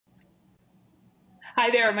Hi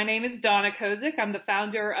there, my name is Donna Kozik. I'm the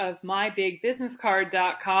founder of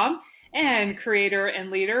MyBigBusinessCard.com and creator and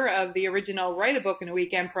leader of the original Write a Book in a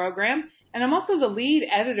Weekend program. And I'm also the lead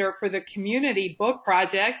editor for the Community Book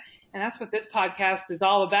Project, and that's what this podcast is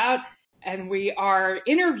all about. And we are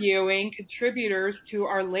interviewing contributors to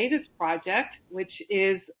our latest project, which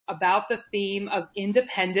is about the theme of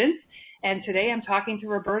independence. And today I'm talking to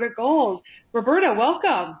Roberta Gold. Roberta,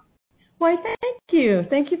 welcome. Why, thank you.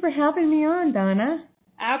 Thank you for having me on, Donna.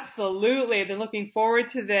 Absolutely. I've been looking forward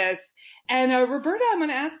to this. And Roberta, I'm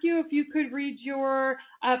going to ask you if you could read your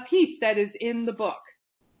piece that is in the book.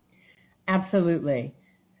 Absolutely.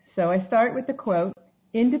 So I start with the quote,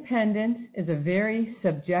 "Independence is a very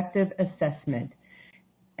subjective assessment."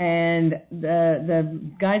 And the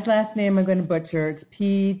guy's last name I'm going to butcher. It's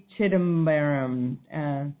P. Chidambaram.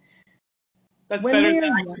 That's better than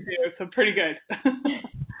I can do, so pretty good.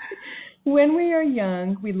 When we are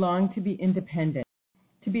young, we long to be independent,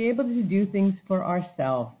 to be able to do things for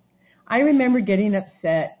ourselves. I remember getting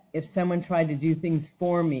upset if someone tried to do things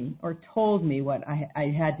for me or told me what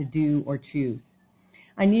I had to do or choose.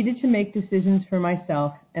 I needed to make decisions for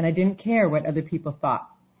myself, and I didn't care what other people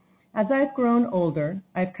thought. As I've grown older,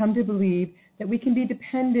 I've come to believe that we can be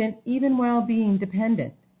dependent even while being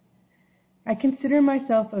dependent. I consider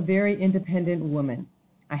myself a very independent woman.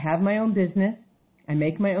 I have my own business, I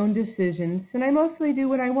make my own decisions, and I mostly do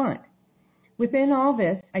what I want. Within all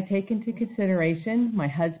this, I take into consideration my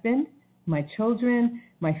husband, my children,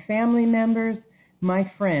 my family members, my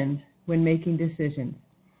friends when making decisions.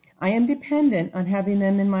 I am dependent on having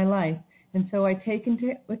them in my life, and so I take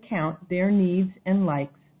into account their needs and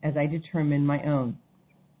likes as I determine my own.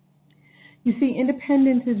 You see,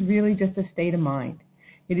 independence is really just a state of mind.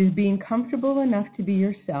 It is being comfortable enough to be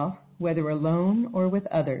yourself, whether alone or with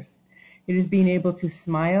others. It is being able to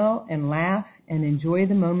smile and laugh and enjoy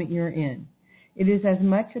the moment you're in. It is as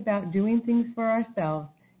much about doing things for ourselves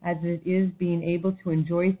as it is being able to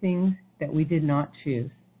enjoy things that we did not choose.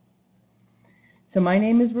 So my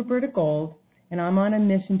name is Roberta Gold, and I'm on a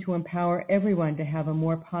mission to empower everyone to have a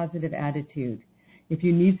more positive attitude. If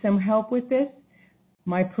you need some help with this,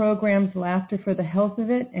 my programs Laughter for the Health of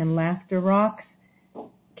It and Laughter Rocks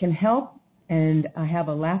can help. And I have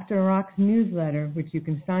a Laughter Rocks newsletter, which you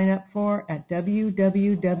can sign up for at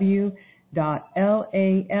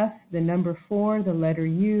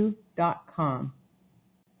www.laf4u.com.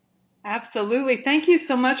 Absolutely. Thank you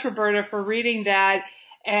so much, Roberta, for reading that,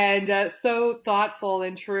 and so thoughtful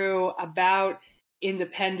and true about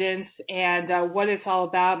independence and what it's all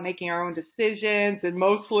about, making our own decisions and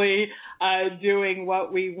mostly doing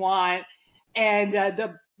what we want. And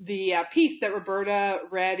the piece that Roberta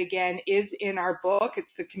read, again, is in our book. It's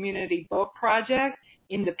the Community Book Project,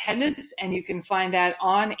 Independence, and you can find that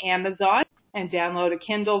on Amazon and download a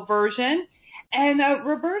Kindle version. And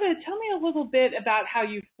Roberta, tell me a little bit about how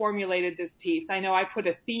you formulated this piece. I know I put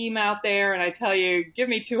a theme out there, and I tell you, give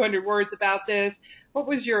me 200 words about this. What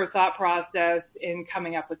was your thought process in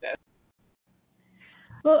coming up with this?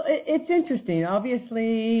 Well, it's interesting.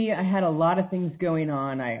 Obviously, I had a lot of things going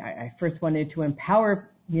on. I first wanted to empower,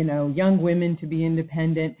 young women to be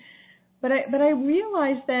independent. But I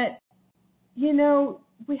realized that,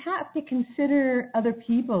 we have to consider other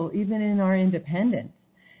people even in our independence.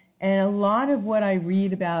 And a lot of what I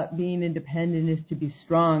read about being independent is to be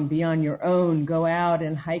strong, be on your own, go out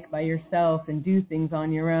and hike by yourself and do things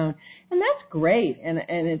on your own. And that's great, and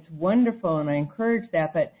it's wonderful, and I encourage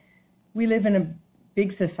that. But we live in a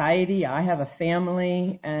big society. I have a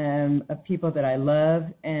family of people that I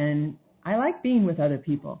love, and I like being with other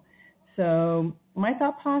people. So my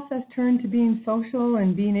thought process turned to being social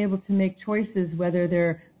and being able to make choices, whether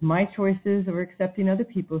they're my choices or accepting other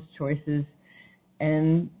people's choices,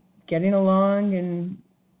 and getting along, and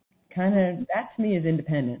kind of, that to me is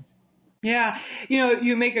independence. Yeah,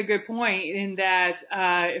 you make a good point in that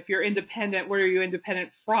if you're independent, what are you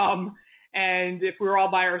independent from? And if we were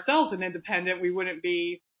all by ourselves and independent, we wouldn't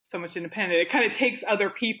be so much independent. It kind of takes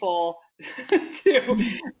other people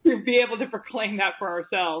to be able to proclaim that for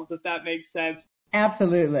ourselves, if that makes sense.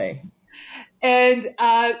 Absolutely. And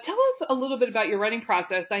tell us a little bit about your writing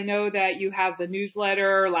process. I know that you have the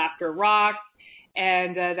newsletter, Laughter Rocks,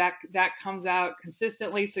 and that comes out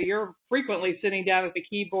consistently. So you're frequently sitting down at the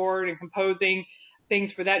keyboard and composing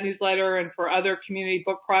things for that newsletter and for other community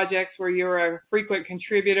book projects where you're a frequent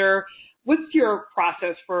contributor. What's your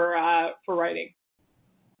process for writing?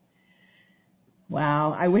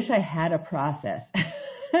 Wow, I wish I had a process.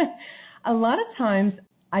 A lot of times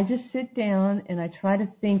I just sit down and I try to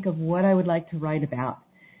think of what I would like to write about.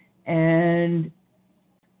 And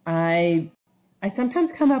I sometimes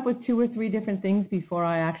come up with 2 or 3 different things before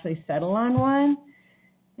I actually settle on one.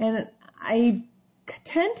 And I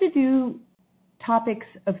tend to do topics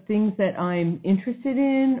of things that I'm interested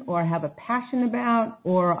in or have a passion about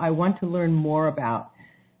or I want to learn more about.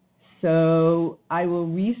 So I will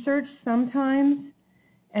research sometimes,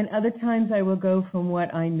 and other times I will go from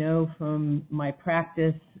what I know from my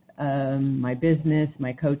practice, my business,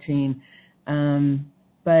 my coaching.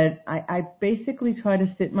 But I basically try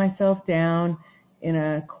to sit myself down in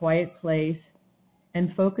a quiet place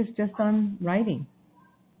and focus just on writing.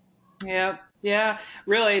 Yeah,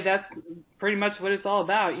 really, that's pretty much what it's all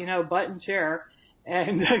about, butt and chair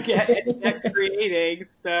and get creating.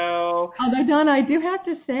 So, although, Donna, I do have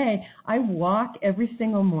to say, I walk every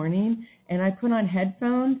single morning and I put on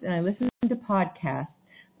headphones and I listen to podcasts.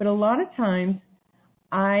 But a lot of times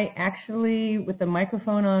I actually, with the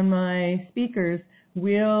microphone on my speakers,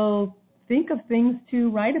 will think of things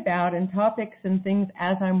to write about and topics and things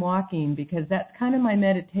as I'm walking, because that's kind of my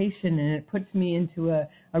meditation and it puts me into a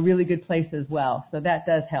really good place as well. So that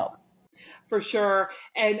does help. For sure.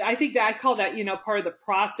 And I think that I call that, part of the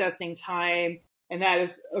processing time. And that is,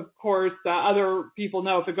 of course, other people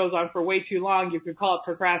know if it goes on for way too long, you could call it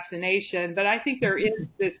procrastination. But I think there is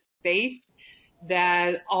this space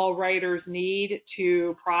that all writers need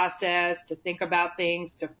to process, to think about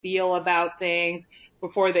things, to feel about things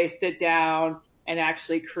before they sit down and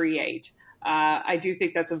actually create. I do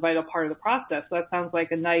think that's a vital part of the process. So that sounds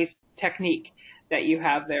like a nice technique that you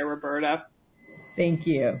have there, Roberta. Thank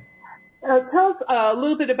you. Tell us a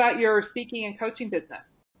little bit about your speaking and coaching business.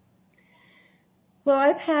 Well,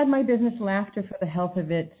 I've had my business, Laughter for the Health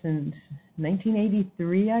of It, since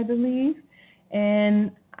 1983, I believe.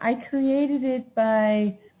 And I created it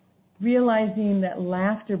by realizing that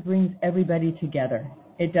laughter brings everybody together.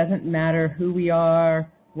 It doesn't matter who we are,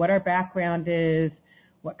 what our background is,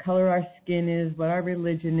 what color our skin is, what our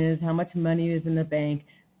religion is, how much money is in the bank.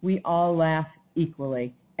 We all laugh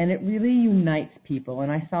equally. And it really unites people.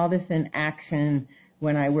 And I saw this in action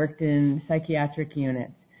when I worked in psychiatric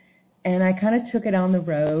units. And I kind of took it on the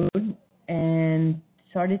road and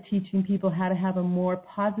started teaching people how to have a more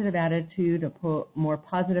positive attitude, a more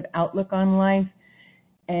positive outlook on life.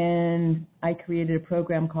 And I created a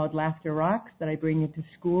program called Laughter Rocks that I bring into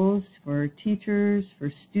schools for teachers,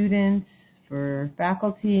 for students, for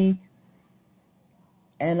faculty.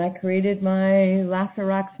 And I created my Laughter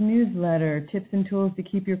Rocks newsletter, Tips and Tools to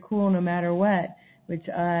Keep Your Cool No Matter What, which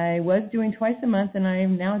I was doing twice a month, and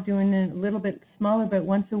I'm now doing it a little bit smaller, but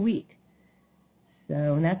once a week. So,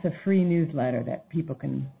 and that's a free newsletter that people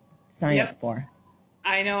can sign up for.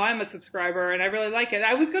 I know, I'm a subscriber, and I really like it.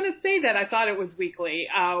 I was going to say that I thought it was weekly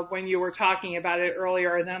when you were talking about it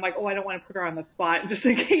earlier, and then I'm like, I don't want to put her on the spot just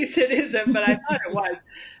in case it isn't, but I thought it was.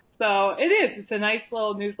 So it is. It's a nice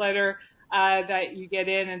little newsletter that you get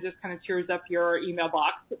in and just kind of cheers up your email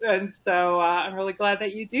box. And so I'm really glad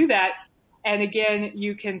that you do that. And again,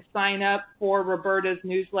 you can sign up for Roberta's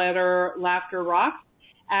newsletter, Laughter Rocks,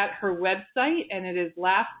 at her website, and it is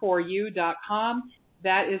laughforyou.com.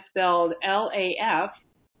 That is spelled LAF,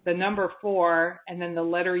 the number 4, and then the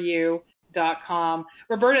letter U.com.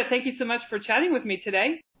 Roberta, thank you so much for chatting with me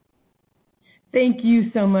today. Thank you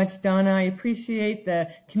so much, Donna. I appreciate the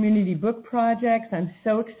community book projects. I'm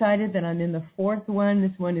so excited that I'm in the 4th one.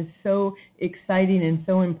 This one is so exciting and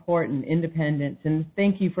so important, independence. And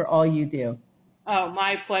thank you for all you do. Oh,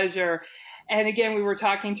 my pleasure. And again, we were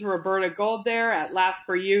talking to Roberta Gold there at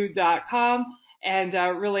laughforyou.com. And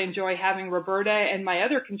really enjoy having Roberta and my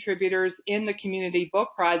other contributors in the Community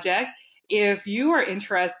Book Project. If you are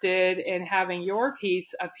interested in having your piece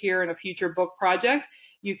appear in a future book project,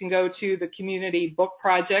 you can go to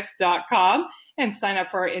thecommunitybookproject.com and sign up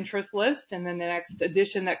for our interest list. And then the next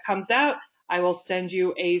edition that comes out, I will send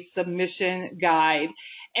you a submission guide.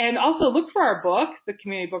 And also look for our book, The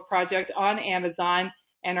Community Book Project, on Amazon.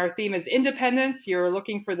 And our theme is independence. You're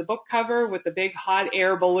looking for the book cover with the big hot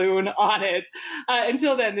air balloon on it.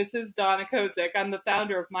 Until then, this is Donna Kozik. I'm the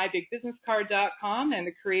founder of MyBigBusinessCard.com and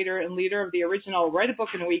the creator and leader of the original Write a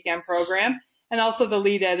Book in a Weekend program, and also the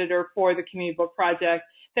lead editor for the Community Book Project.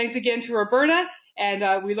 Thanks again to Roberta,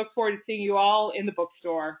 and we look forward to seeing you all in the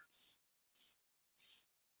bookstore.